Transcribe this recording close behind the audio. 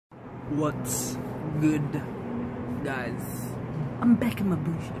What's good, guys? I'm back in my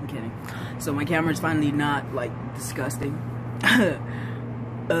bush. I'm kidding. So my camera's finally not like disgusting.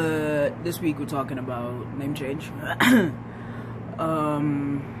 This week we're talking about name change.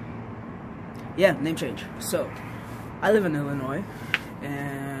 Yeah, name change. So I live in Illinois,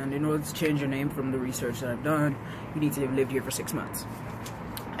 and in order to change your name, from the research that I've done, you need to have lived here for 6 months.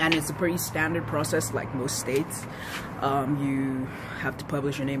 And it's a pretty standard process, like most states. You have to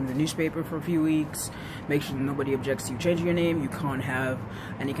publish your name in the newspaper for a few weeks, make sure nobody objects to you changing your name. You can't have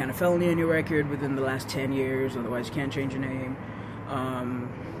any kind of felony on your record within the last 10 years, otherwise you can't change your name.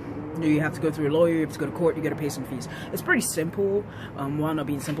 You have to go through a lawyer, you have to go to court, you gotta pay some fees. It's pretty simple. While not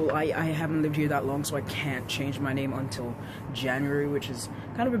being simple, I haven't lived here that long, so I can't change my name until January, which is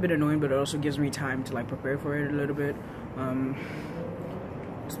kind of a bit annoying, but it also gives me time to like prepare for it a little bit.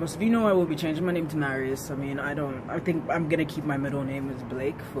 So most of you know I will be changing my name to Marius. I mean, I think I'm gonna keep my middle name as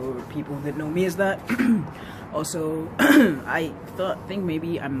Blake for people that know me as that. Also, I think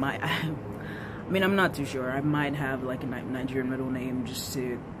maybe I might, I mean, I'm not too sure. I might have like a Nigerian middle name just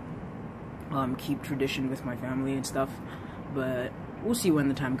to keep tradition with my family and stuff. But we'll see when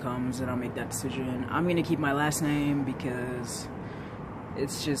the time comes and I'll make that decision. I'm gonna keep my last name because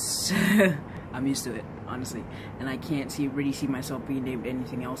it's just, I'm used to it, honestly, and I can't really see myself being named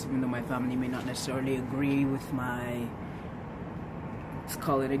anything else, even though my family may not necessarily agree with my, let's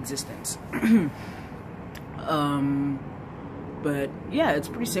call it, existence. But yeah, it's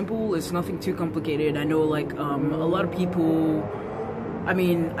pretty simple. It's nothing too complicated. I know, like, a lot of people, I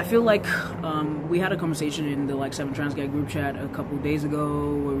mean, I feel like we had a conversation in the like 7 Trans Guy group chat a couple days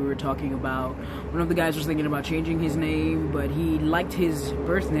ago where we were talking about, one of the guys was thinking about changing his name, but he liked his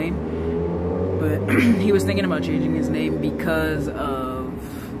birth name, but he was thinking about changing his name because of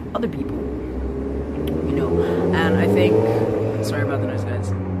other people, you know. And I think, sorry about the noise,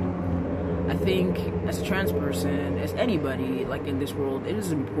 guys. I think as a trans person, as anybody like in this world, it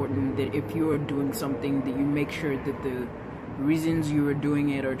is important that if you are doing something, that you make sure that the reasons you are doing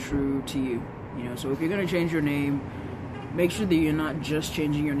it are true to you, you know. So if you're gonna change your name, make sure that you're not just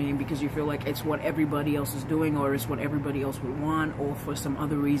changing your name because you feel like it's what everybody else is doing, or it's what everybody else would want, or for some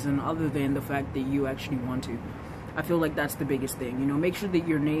other reason other than the fact that you actually want to. I feel like that's the biggest thing, you know. Make sure that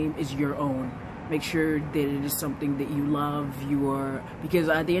your name is your own. Make sure that it is something that you love, because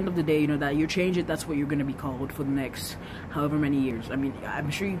at the end of the day, you know, that you change it, that's what you're going to be called for the next however many years. I mean, I'm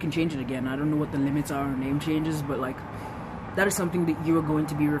sure you can change it again. I don't know what the limits are on name changes, but like, that is something that you are going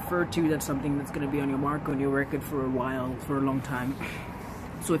to be referred to. That's something that's going to be on your mark, on your record for a while, for a long time.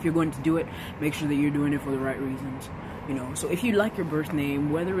 So if you're going to do it, make sure that you're doing it for the right reasons, you know. So if you like your birth name,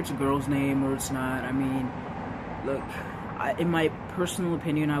 whether it's a girl's name or it's not, I mean, look, in my personal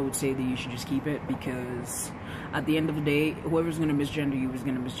opinion, I would say that you should just keep it, because at the end of the day, whoever's going to misgender you is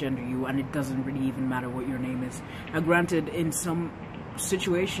going to misgender you, and it doesn't really even matter what your name is. Now granted, in some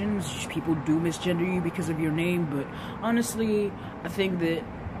situations people do misgender you because of your name, but honestly I think that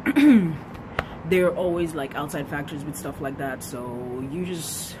there are always like outside factors with stuff like that. So you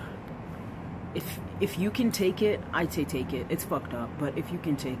just, if you can take it, I'd say take it. It's fucked up, but if you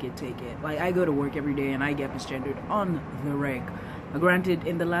can take it, take it. Like, I go to work every day and I get misgendered on the reg. Now, granted,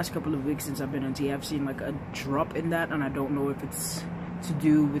 in the last couple of weeks since I've been on T, I've seen like a drop in that, and I don't know if it's to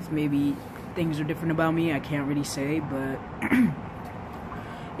do with maybe things are different about me. I can't really say, but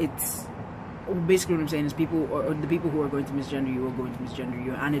it's basically what I'm saying is people, or the people who are going to misgender you are going to misgender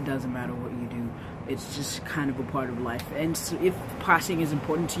you, and it doesn't matter what you do. It's just kind of a part of life. And so if passing is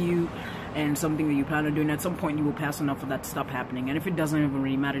important to you and something that you plan on doing, at some point you will pass enough for that to stop happening. And if it doesn't even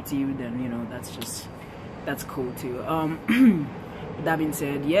really matter to you, then, you know, that's cool too. With that being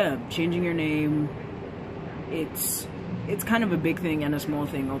said, yeah, changing your name, it's kind of a big thing and a small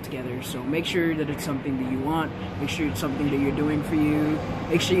thing altogether. So make sure that it's something that you want. Make sure it's something that you're doing for you.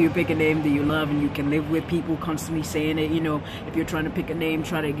 Make sure you pick a name that you love and you can live with. People constantly saying it, you know. If you're trying to pick a name,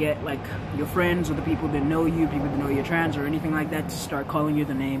 try to get like your friends or the people that know you, people that know you're trans or anything like that, to start calling you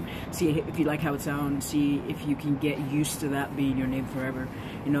the name. See if you like how it sounds. See if you can get used to that being your name forever,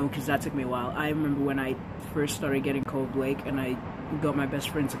 you know, because that took me a while. I remember when I first started getting called Blake and I got my best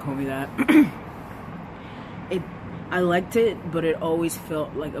friend to call me that. I liked it, but it always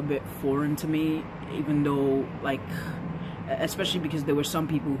felt like a bit foreign to me, even though, like, especially because there were some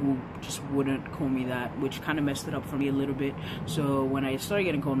people who just wouldn't call me that, which kind of messed it up for me a little bit. So when I started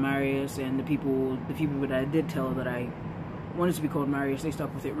getting called Marius, and the people that I did tell that I wanted to be called Marius, they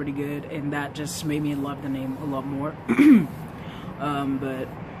stuck with it really good, and that just made me love the name a lot more. But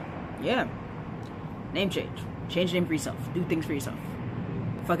yeah, name change. Change name for yourself. Do things for yourself.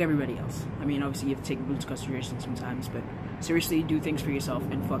 fuck everybody else. I mean, obviously you have to take into consideration sometimes, but seriously, do things for yourself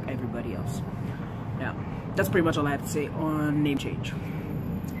and fuck everybody else. Yeah, that's pretty much all I have to say on name change.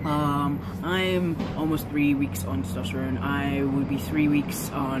 I'm almost 3 weeks on testosterone. I will be 3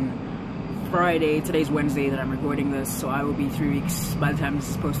 weeks on Friday. Today's Wednesday that I'm recording this, so I will be 3 weeks by the time this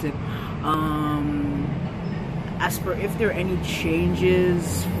is posted. As for if there are any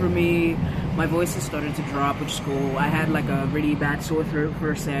changes for me, my voice has started to drop, which is cool. I had like a really bad sore throat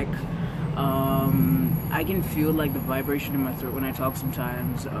for a sec. I can feel like the vibration in my throat when I talk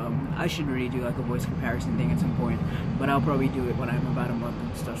sometimes. I should really do like a voice comparison thing at some point, but I'll probably do it when I'm about a month in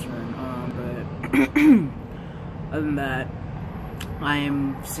testosterone. But other than that, I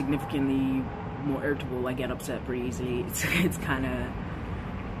am significantly more irritable. I get upset pretty easily. It's kind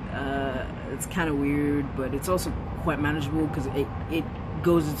of weird, but it's also quite manageable because it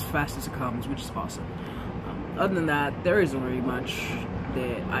goes as fast as it comes, which is awesome. Other than that, there isn't really much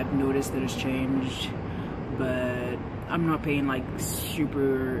that I've noticed that has changed, but I'm not paying like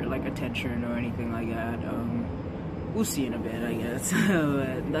super like attention or anything like that. We'll see in a bit, I guess.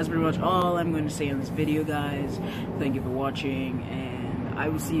 That's pretty much all I'm going to say on this video, guys. Thank you for watching, and I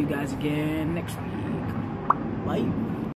will see you guys again next week. Bye.